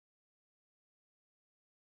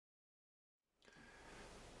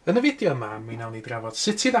Yn y fideo yma, mi wnawn ni drafod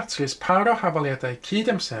sut i ddatrys par o hafaliadau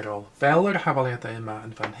cydamserol fel yr hafaliadau yma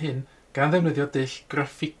yn fan hyn gan ddefnyddio dull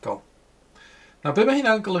graffigol. Nawr, be mae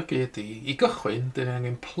hynna'n golygu ydy, i gychwyn, dyn ni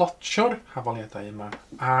angen plotio'r hafaliadau yma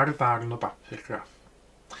ar ddarn o bapur graff.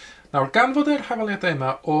 Nawr, gan fod yr hafaliadau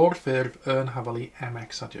yma o'r ffurf yn hafalu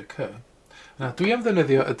MX a ydych, yna dwi am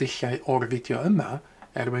ddefnyddio y dulliau o'r fideo yma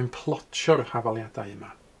mwyn plotio'r hafaliadau yma.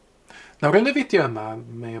 Nawr, yn y fideo yma,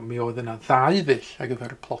 mi oedd yna 2 ddull ar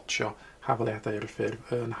gyfer plotio hafaliadau'r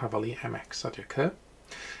ffurf yn hafalu MX a ydych.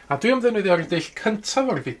 A dwi am ddefnyddio'r dull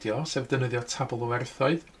cyntaf o'r fideo, sef defnyddio tabl o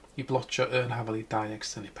werthoedd i blotio yn hafalu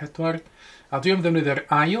 2x tynnu 4. A dwi am ddefnyddio'r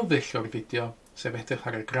ail ddull o'r fideo, sef edrych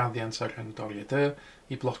ar y graddiant ar rhyngdoriad y,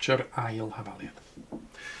 i blotio'r ail hafaliad.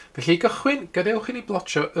 Felly, i gychwyn, gadewch i ni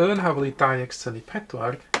blotio yn hafalu 2x tynnu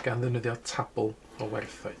 4 gan ddefnyddio tabl o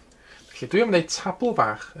werthoedd. Felly, dwi am wneud tabl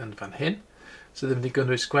fach yn fan hyn, sydd yn mynd i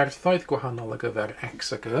gynnwys gwerthoedd gwahanol ar gyfer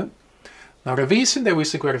x ag y. Nawr, y fi sy'n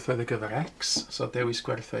dewis y gwerthoedd ar gyfer x, so dewis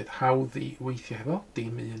gwerthoedd hawdd i weithio hefo,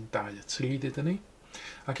 dim 1, 2 a 3 dydyn ni.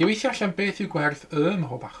 Ac i weithio allan beth yw gwerth y ym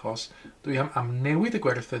mhob achos, dwi am amnewid y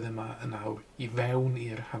gwerthoedd yma yn awr i fewn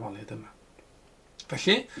i'r hafaliad yma.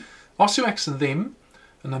 Felly, os yw x yn ddim,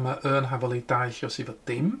 yna mae y yn hafalu 2 llos i fod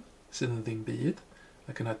dim, sydd yn ddim byd,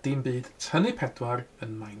 ac yna dim byd tynnu 4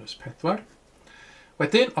 yn minus 4.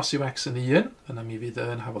 Wedyn, os yw x yn 1, yna mi fydd y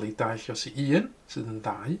yn hafalu 2 llos i 1, sydd yn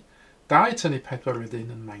 2. 2 tynnu 4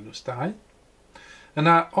 wedyn yn minus 2.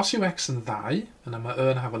 Yna, os yw x yn 2, yna mae y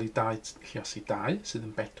yn hafalu 2 llos i 2, sydd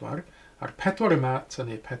yn 4. A'r 4 yma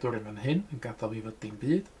tynnu 4 yma yn hyn, yn gadael fi fod dim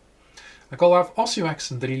byd. Ac olaf, os yw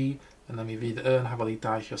x yn 3, yna mi fydd y yn hafalu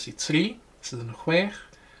 2 llos i 3, sydd yn 6.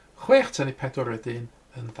 6 tynnu 4 wedyn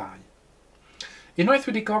yn 2. Unwaith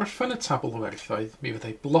wedi gorffen y tabl o werthoedd, mi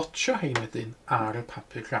fyddai blotio hein wedyn ar y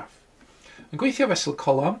papur graff. Yn gweithio fesul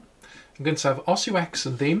colom, yn gyntaf, os yw x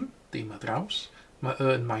yn ddim, dim a draws, mae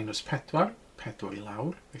y yn minus 4, 4 i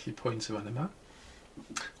lawr, felly pwynt yma yma.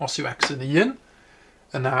 Os yw x yn 1,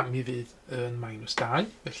 yna mi fydd y yn minus 2,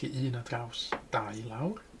 felly 1 a draws, 2 i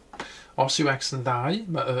lawr. Os yw x yn 2,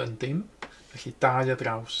 mae y yn dim, felly 2 a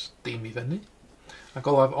draws, dim i fyny. Ac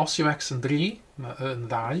olaf, os yw x yn 3, mae y yn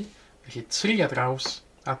 2, felly 3 a draws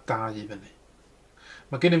a 2 i fyny.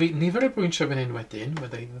 Mae gen i fi nifer y pwyntio fan hyn wedyn,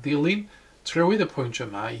 fyddai ddilyn trywydd y pwyntio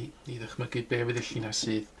yma i ddychmygu be fydd y llinell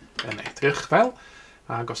sydd yn edrych fel.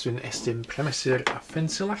 Ac os dwi'n estyn premesu'r a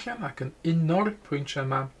ffensil allan ac yn uno'r pwyntio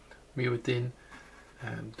yma, mi wedyn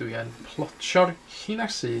dwi yn plotio'r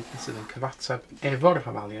llinell sydd yn cyfateb efo'r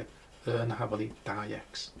hafaliad yn hafalu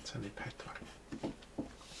 2x tynnu 4.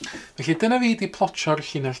 Felly dyna fi wedi plotio'r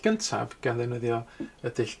llinell gyntaf gan ddefnyddio y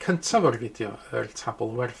dull cyntaf o'r fideo, yr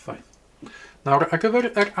tabl werthoedd. Nawr, ar gyfer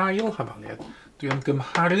yr ail hafaliad, dwi am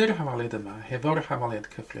gymharu'r hafaliad yma hefo'r hafaliad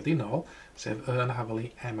cyffredinol, sef yn hafalu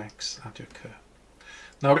MX a ydych.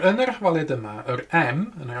 Nawr, yn yr hafaliad yma, yr M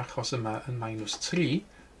yn yr achos yma yn minus 3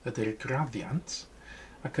 ydy'r graddiant,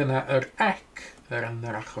 ac yna yr ec yn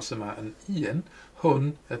yr achos yma yn 1,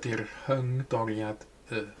 hwn ydy'r rhyngdoriad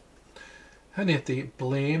y. Hynny ydy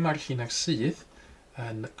ble mae'r llinell sydd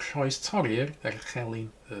yn croes torri'r chelin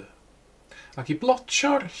y. Ac i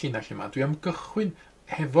blotio'r llinell yma, dwi am gychwyn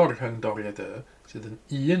hefo'r rhyngdoriad y, sydd yn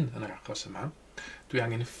 1 yn yr achos yma. Dwi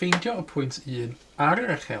angen ffeindio y pwynt 1 ar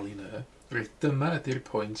yr chelin y, roedd dyma ydy'r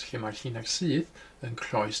pwynt lle mae'r llinell sydd yn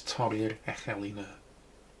croes torri'r chelin y.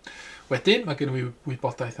 Wedyn, mae gen i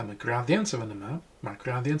wybodaeth am y graddiant yma yma. Mae'r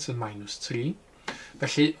graddiant yn minus 3.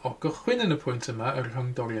 Felly, o gychwyn yn y pwynt yma, y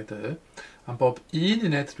rhyngdoriad y, am bob 1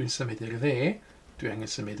 uned dwi'n symud i'r dde, dwi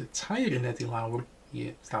angen symud y 2 uned i lawr i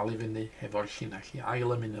ddal i fyny hefo'r llinell, i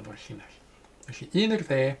ail ymuno efo'r llinell. Felly 1 i'r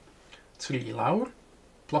dde, 3 i lawr,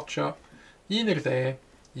 plotio, 1 i'r dde,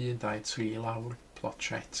 1, 2, 3 i lawr,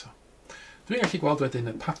 plotio eto. Dwi'n gallu gweld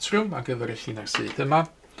wedyn y patrwm ar gyfer y llinell sydd yma.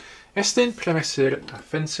 Estyn premesu'r a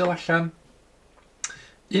ffensil allan.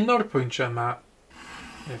 Un o'r pwyntio yma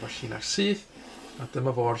efo'r llinell sydd, a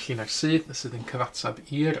dyma fo'r llinell sydd yn cyfateb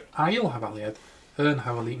i'r ail hafaliad yn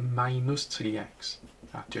hafalu minus 3x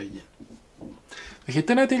a 1. Felly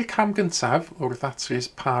dyna di'r cam gyntaf wrth ddatrys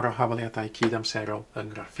par o hafaliadau cydamserol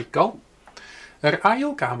yn graffigol. Yr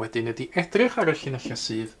ail gam wedyn ydy edrych ar y llinellau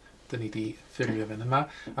sydd dyn ni wedi ffurfio fan yma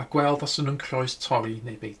a gweld os nhw'n croes torri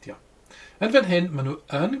neu beidio. Yn fan hyn, maen nhw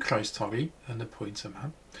yn croes torri yn y pwynt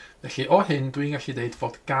yma. Felly o hyn dwi'n gallu dweud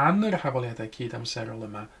fod gan yr hafaliadau cydamserol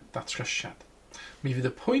yma datrysiad. Mi fydd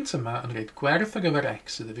y pwynt yma yn rhaid gwerth ar gyfer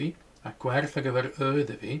x iddo fi a gwerth ar gyfer y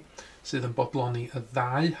iddo fi sydd yn bodloni y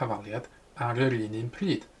 2 hafaliad ar yr un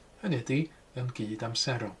pryd. Hynny ydy yn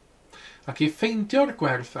gydamserol. Ac i ffeindio'r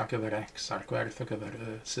gwerth ar gyfer x a'r gwerth ar gyfer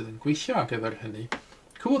y sydd yn gweithio ar gyfer hynny,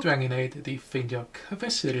 Cwbl dwi angen gwneud ydy ffeindio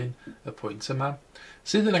cyfesurin y pwynt yma,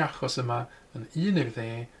 sydd yn yr achos yma yn 1 i'r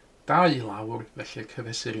 10, 2 i lawr, felly'r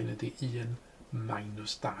cyfesurin ydy 1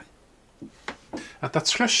 minus 2. A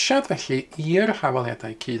datrysiad felly i'r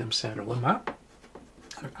hafaliadau cydamserol yma,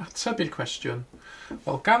 yr ateb i'r cwestiwn,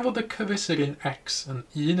 wel gan fod y cyfesurin x yn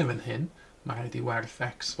 1 yn fan hyn, mae rhaid i werth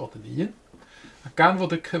x fod yn 1, a gan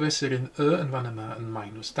fod y cyfesurin yn fan yma yn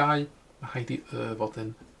minus 2, mae rhaid i fod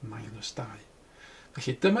yn minus 2.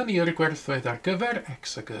 Felly dyma ni'r gwerthoedd ar gyfer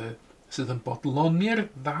x ag sydd yn bodloni'r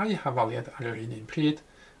ddau hafaliad ar yr un pryd,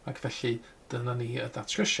 ac felly dyna ni y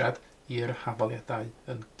datrysiad i'r hafaliadau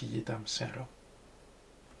yn gydamserol.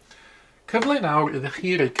 Cyfle nawr ydych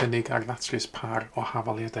chi roi cynnig ar ddatrys par o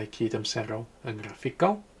hafaliadau cydamserol yn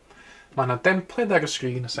graffigol. Mae yna dempled ar y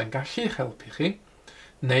sgrin sy'n gallu eich helpu chi,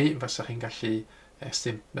 neu fysa chi'n gallu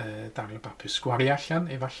darn o bapur sgwario allan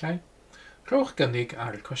efallai. Rhowch gynnig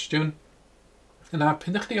ar y cwestiwn. Yna,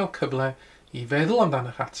 pyn ydych chi o cyfle i feddwl amdan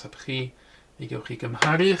eich ateb chi, i gewch chi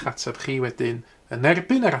gymharu eich ateb chi wedyn yn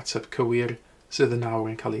erbyn yr ateb cywir sydd yn nawr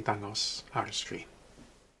yn cael ei dangos ar y sgrin.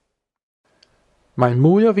 Mae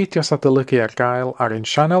mwy o fideos adolygu ar gael ar ein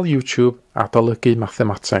sianel YouTube Adolygu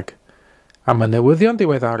Mathemateg. Am y newyddion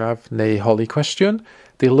diweddaraf neu holi cwestiwn,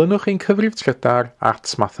 dilynwch ein cyfrif trydar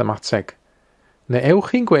 @mathemateg. Neu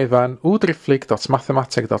ewch i'n gwefan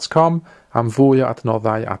www.mathemateg.com am fwy o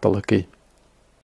adnoddau adolygu.